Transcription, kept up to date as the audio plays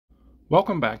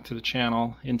Welcome back to the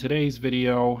channel. In today's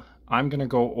video, I'm going to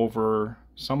go over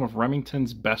some of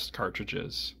Remington's best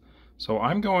cartridges. So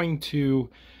I'm going to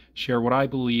share what I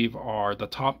believe are the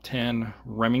top 10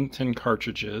 Remington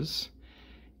cartridges,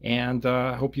 and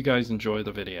I hope you guys enjoy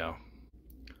the video.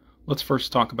 Let's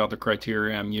first talk about the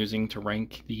criteria I'm using to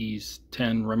rank these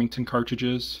 10 Remington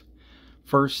cartridges.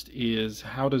 First is,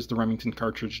 how does the Remington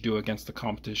cartridge do against the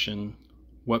competition?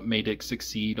 What made it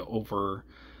succeed over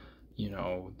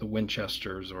the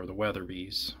Winchesters or the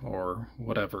Weatherbys or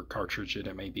whatever cartridge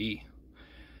it may be.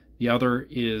 The other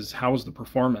is, how is the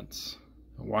performance?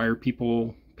 Why are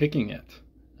people picking it?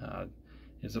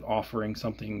 Is it offering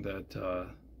something that the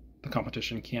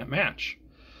competition can't match?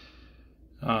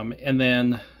 And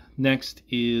then next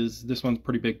is, this one's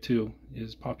pretty big too,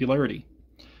 is popularity.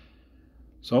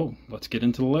 So let's get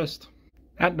into the list.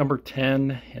 At number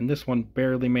 10, and this one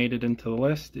barely made it into the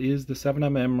list, is the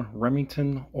 7mm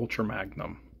Remington Ultra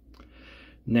Magnum.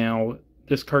 Now,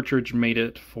 this cartridge made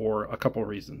it for a couple of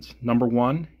reasons. Number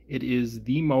one, it is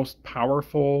the most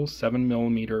powerful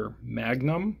 7mm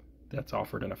Magnum that's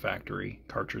offered in a factory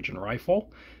cartridge and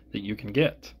rifle that you can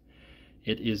get.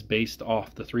 It is based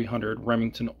off the 300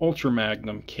 Remington Ultra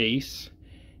Magnum case,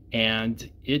 and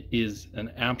it is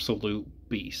an absolute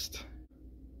beast.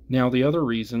 Now, the other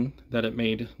reason that it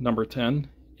made number 10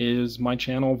 is my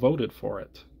channel voted for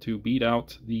it to beat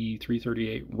out the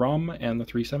 338 rum and the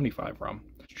 375 rum.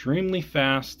 Extremely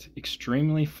fast,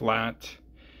 extremely flat,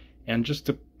 and just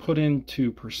to put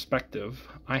into perspective,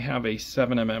 I have a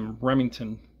 7mm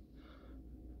Remington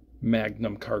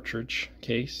Magnum cartridge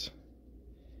case,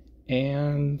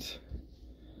 and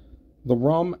the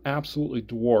rum absolutely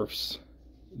dwarfs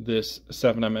this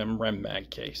 7mm Rem Mag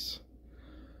case.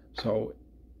 So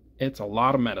it's a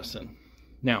lot of medicine.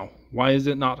 Now, why is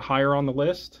it not higher on the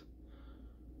list?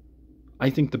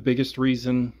 I think the biggest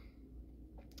reason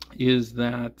is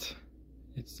that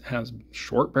it has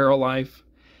short barrel life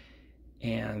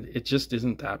and it just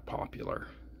isn't that popular.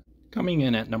 Coming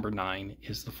in at number 9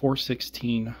 is the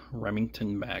 416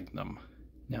 Remington Magnum.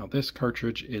 Now, this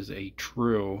cartridge is a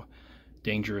true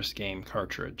dangerous game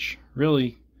cartridge,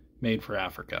 really made for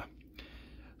Africa.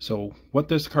 So what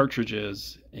this cartridge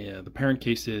is, the parent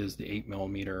case is the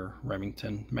 8mm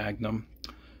Remington Magnum,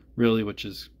 really, which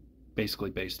is basically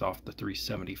based off the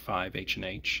 375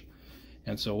 H&H.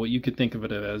 And so what you could think of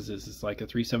it as is it's like a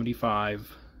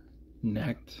 375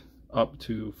 necked up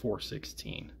to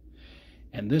 416.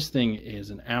 And this thing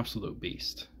is an absolute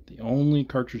beast. The only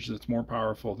cartridge that's more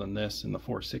powerful than this in the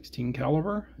 416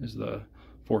 caliber is the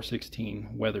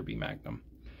 416 Weatherby Magnum.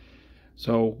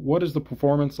 So what is the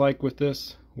performance like with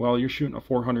this? Well, you're shooting a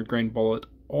 400 grain bullet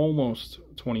almost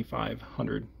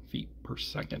 2,500 feet per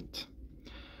second.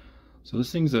 So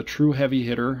this thing's a true heavy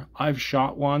hitter. I've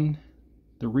shot one.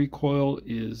 The recoil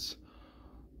is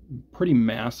pretty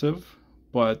massive,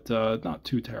 but not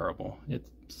too terrible.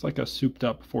 It's like a souped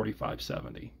up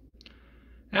 45-70.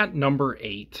 At number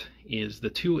 8 is the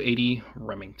 280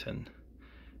 Remington.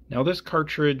 Now, this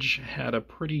cartridge had a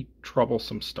pretty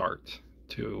troublesome start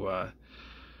to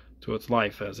its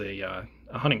life as a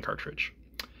hunting cartridge,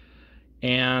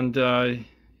 and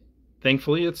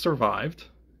thankfully it survived.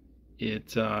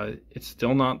 It's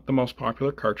still not the most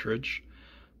popular cartridge,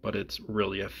 but it's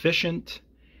really efficient,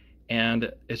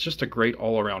 and it's just a great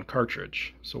all-around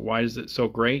cartridge. So why is it so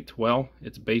great? Well,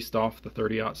 it's based off the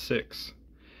 30-06.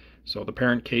 So the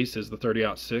parent case is the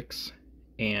 30-06,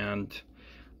 and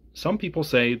some people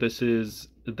say this is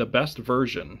the best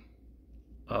version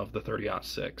of the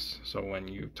 30-06. So when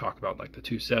you talk about like the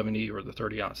 270 or the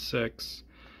 30-06,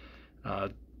 a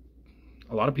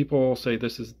lot of people say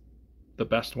this is the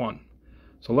best one.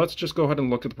 So let's just go ahead and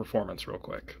look at the performance real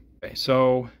quick. Okay,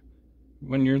 so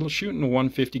when you're shooting a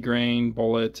 150 grain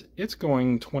bullet, it's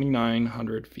going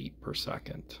 2,900 feet per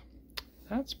second.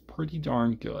 That's pretty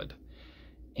darn good.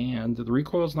 And the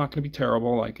recoil is not going to be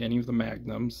terrible like any of the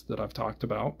Magnums that I've talked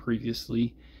about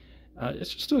previously.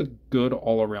 It's just a good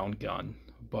all-around gun.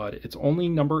 But it's only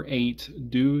number 8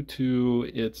 due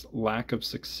to its lack of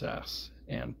success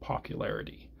and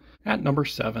popularity. At number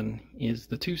 7 is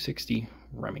the 260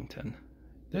 Remington.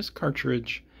 This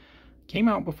cartridge came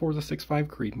out before the 6.5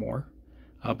 Creedmoor,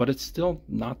 but it's still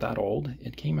not that old.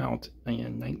 It came out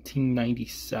in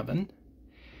 1997,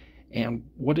 and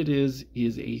what it is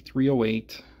a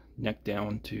 308 neck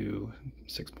down to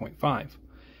 6.5.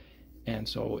 And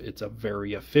so it's a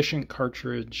very efficient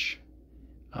cartridge.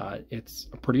 It's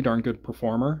a pretty darn good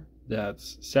performer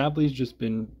that's sadly just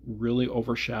been really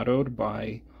overshadowed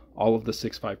by all of the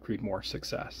 6.5 Creedmoor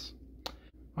success.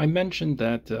 I mentioned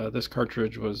that this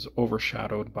cartridge was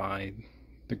overshadowed by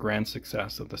the grand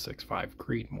success of the 6.5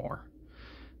 Creedmoor.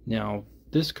 Now,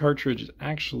 this cartridge is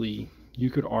actually, you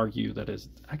could argue that is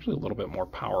actually a little bit more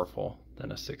powerful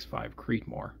than a 6.5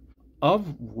 Creedmoor.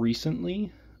 Of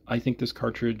recently, I think this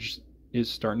cartridge is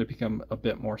starting to become a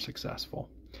bit more successful.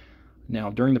 Now,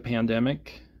 during the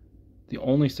pandemic, the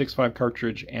only 6.5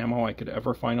 cartridge ammo I could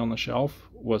ever find on the shelf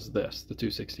was this, the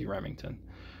 260 Remington.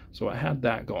 So it had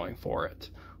that going for it.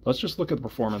 Let's just look at the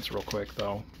performance real quick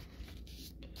though.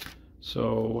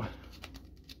 So,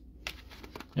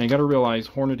 and you got to realize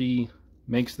Hornady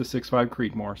makes the 6.5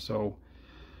 Creedmoor, so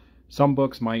some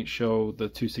books might show the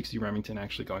 260 Remington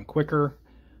actually going quicker,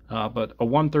 but a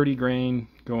 130 grain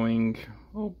going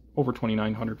over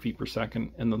 2,900 feet per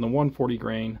second, and then the 140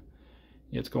 grain,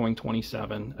 it's going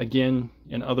 27. Again,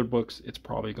 in other books, it's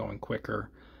probably going quicker.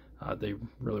 They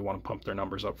really want to pump their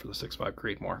numbers up for the 6.5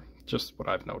 Creedmoor, just what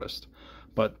I've noticed.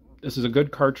 But this is a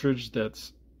good cartridge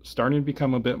that's starting to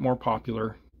become a bit more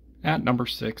popular. At number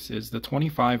 6 is the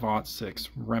 25-06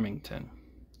 Remington.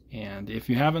 And if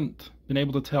you haven't been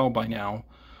able to tell by now,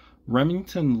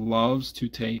 Remington loves to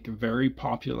take very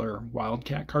popular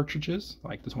Wildcat cartridges,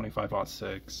 like the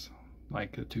 25-06,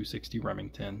 like the 260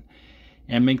 Remington,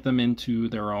 and make them into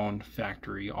their own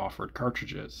factory offered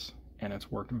cartridges. And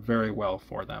it's worked very well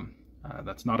for them.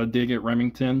 That's not a dig at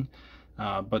Remington,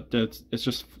 but it's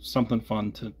just something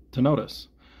fun to notice.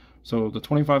 So the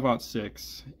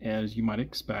 25-06, as you might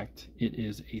expect, it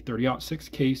is a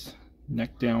 30-06 case,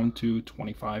 neck down to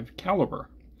 25 caliber.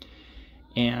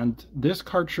 And this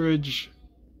cartridge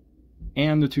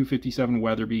and the 257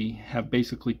 Weatherby have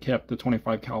basically kept the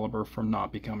 25 caliber from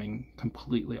not becoming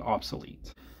completely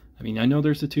obsolete. I mean, I know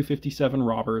there's the 257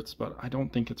 Roberts, but I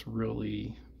don't think it's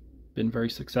really been very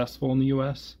successful in the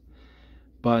US.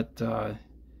 But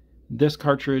this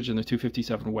cartridge and the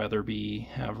 257 Weatherby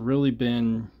have really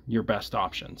been your best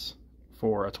options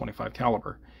for a 25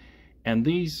 caliber. And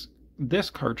this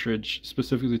cartridge,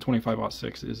 specifically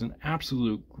 25-06, is an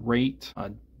absolute great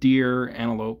deer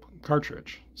antelope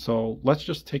cartridge. So let's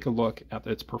just take a look at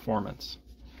its performance.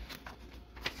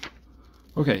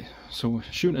 Okay, so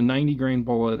shooting a 90 grain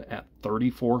bullet at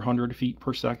 3,400 feet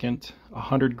per second,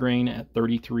 100 grain at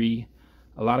 33.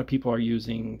 A lot of people are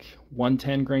using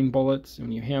 110 grain bullets.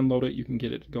 When you hand load it, you can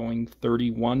get it going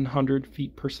 3,100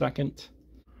 feet per second.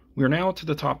 We're now to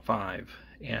the top 5,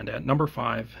 and at number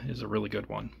 5 is a really good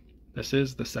one. This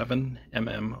is the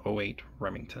 7mm08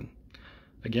 Remington.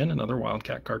 Again, another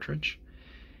Wildcat cartridge.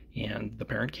 And the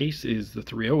parent case is the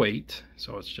 308,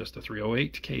 so it's just a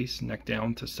 308 case, neck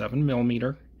down to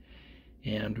 7mm.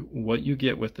 And what you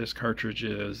get with this cartridge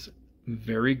is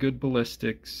very good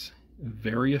ballistics,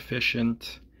 very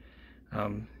efficient.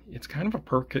 It's kind of a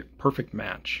perfect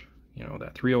match, you know,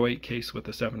 that 308 case with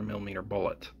a 7mm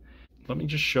bullet. Let me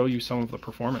just show you some of the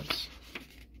performance.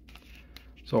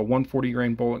 So a 140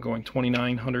 grain bullet going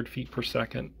 2,900 feet per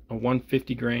second, a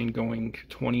 150 grain going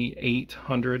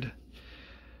 2,800.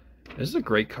 This is a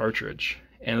great cartridge,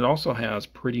 and it also has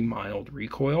pretty mild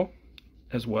recoil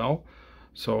as well.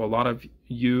 So a lot of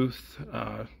youth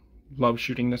love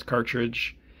shooting this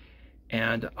cartridge,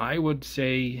 and I would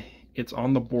say it's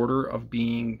on the border of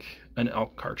being an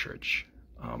elk cartridge.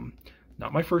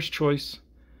 Not my first choice,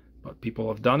 but people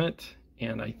have done it,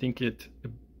 and I think it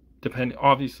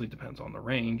obviously depends on the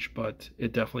range, but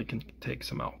it definitely can take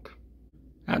some elk.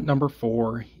 At number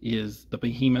 4 is the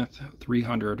Behemoth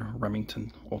 300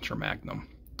 Remington Ultra Magnum.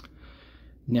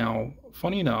 Now,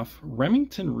 funny enough,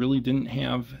 Remington really didn't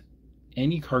have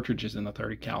any cartridges in the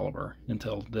 30 caliber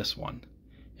until this one.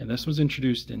 And this was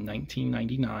introduced in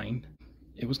 1999.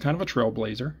 It was kind of a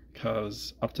trailblazer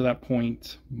because up to that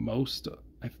point, most,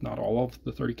 if not all of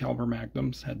the 30 caliber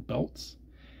Magnums had belts.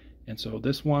 And so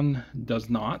this one does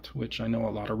not, which I know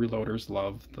a lot of reloaders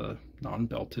love the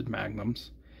non-belted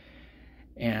Magnums.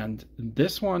 And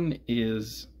this one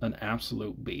is an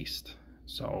absolute beast.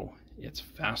 So it's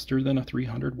faster than a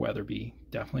 300 Weatherby,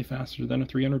 definitely faster than a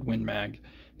 300 Win Mag.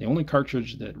 The only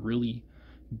cartridge that really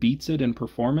beats it in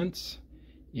performance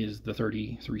is the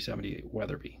 378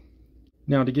 Weatherby.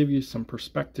 Now, to give you some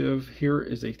perspective, here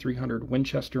is a 300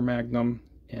 Winchester Magnum,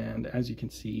 and as you can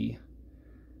see,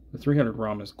 the 300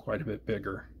 RUM is quite a bit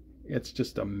bigger. It's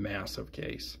just a massive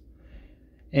case.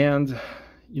 And,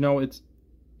 you know, it's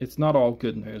not all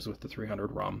good news with the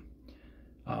 300 RUM.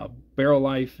 Barrel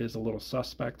life is a little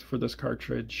suspect for this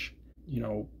cartridge. You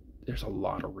know, there's a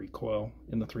lot of recoil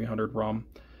in the 300 RUM.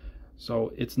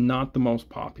 So it's not the most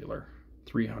popular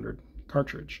 300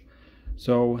 cartridge.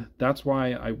 So that's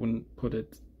why I wouldn't put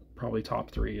it probably top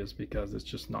 3, is because it's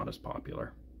just not as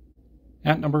popular.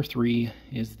 At number 3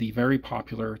 is the very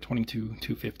popular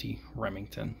 22-250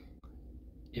 Remington.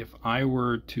 If I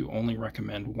were to only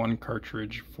recommend one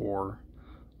cartridge for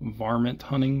varmint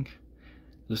hunting,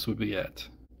 this would be it.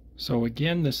 So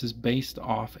again, this is based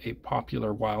off a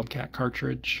popular Wildcat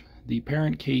cartridge. The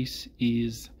parent case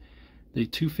is the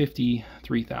 250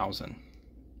 3000,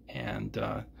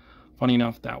 and funny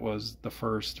enough, that was the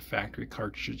first factory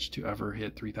cartridge to ever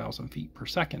hit 3,000 feet per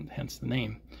second, hence the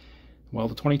name. Well,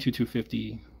 the 22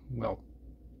 250, well,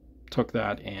 took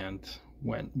that and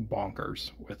went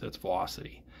bonkers with its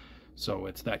velocity. So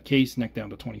it's that case, neck down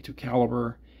to 22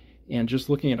 caliber, and just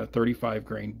looking at a 35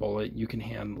 grain bullet, you can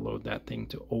hand load that thing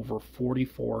to over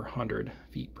 4,400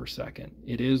 feet per second.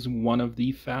 It is one of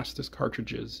the fastest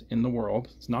cartridges in the world.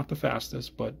 It's not the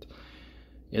fastest, but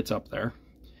it's up there.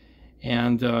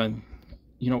 And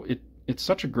you know, it's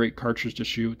such a great cartridge to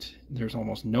shoot. There's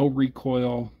almost no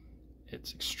recoil.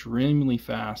 It's extremely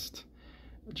fast.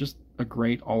 Just a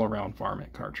great all-around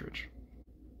varmint cartridge.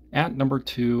 At number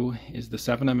 2 is the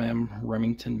 7mm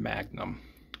Remington Magnum.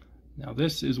 Now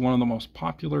this is one of the most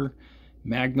popular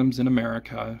magnums in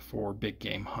America for big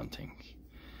game hunting.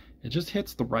 It just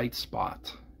hits the right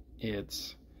spot.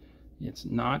 It's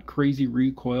not crazy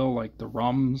recoil like the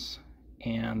Rums,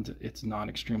 and it's not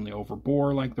extremely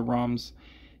overbore like the Rums.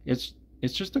 It's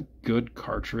just a good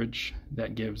cartridge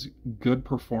that gives good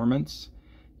performance.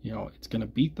 You know, it's going to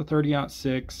beat the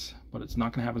 30-06, but it's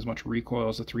not going to have as much recoil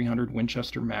as a 300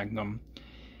 Winchester Magnum.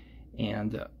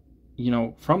 And you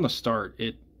know, from the start,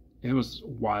 it was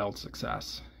wild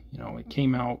success. You know, it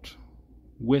came out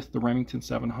with the Remington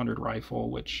 700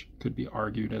 rifle, which could be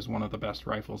argued as one of the best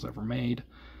rifles ever made,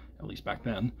 at least back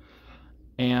then.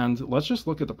 And let's just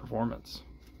look at the performance.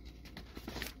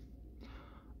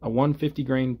 A 150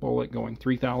 grain bullet going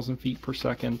 3,000 feet per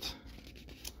second.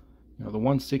 You know, the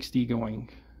 160 going,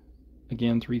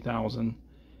 again, 3,000,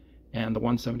 and the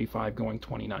 175 going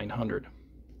 2,900.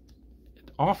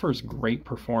 It offers great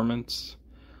performance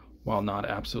while not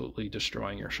absolutely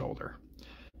destroying your shoulder.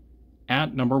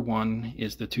 At number 1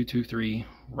 is the 223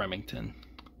 Remington.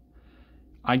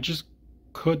 I just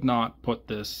could not put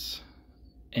this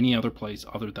any other place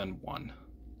other than 1.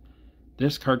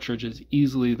 This cartridge is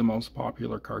easily the most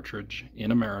popular cartridge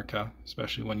in America,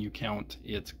 especially when you count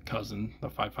its cousin, the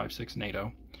 5.56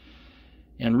 NATO.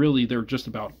 And really, they're just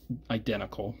about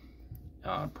identical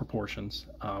proportions.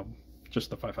 Just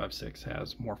the 5.56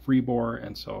 has more free bore,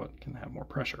 and so it can have more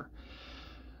pressure.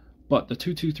 But the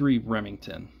 223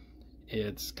 Remington,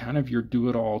 it's kind of your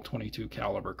do-it-all 22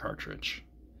 caliber cartridge.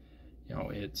 You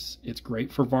know, it's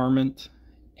great for varmint,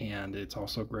 and it's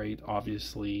also great,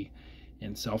 obviously,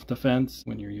 in self-defense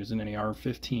when you're using an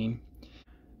AR-15.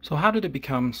 So how did it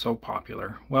become so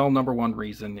popular? Well, number 1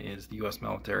 reason is the US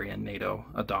military and NATO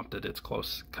adopted its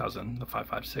close cousin, the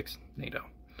 5.56 NATO.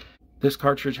 This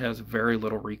cartridge has very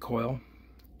little recoil.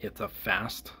 It's a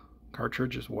fast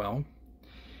cartridge as well,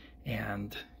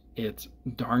 and it's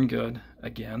darn good,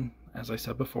 again, as I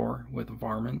said before, with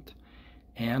varmint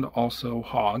and also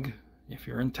hog. If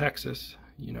you're in Texas,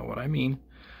 you know what I mean.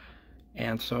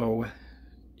 And so,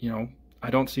 you know,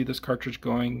 I don't see this cartridge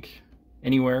going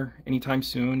anywhere anytime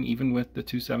soon, even with the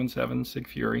 277 Sig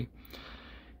Fury.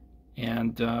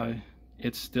 And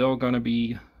it's still going to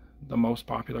be the most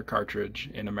popular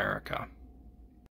cartridge in America.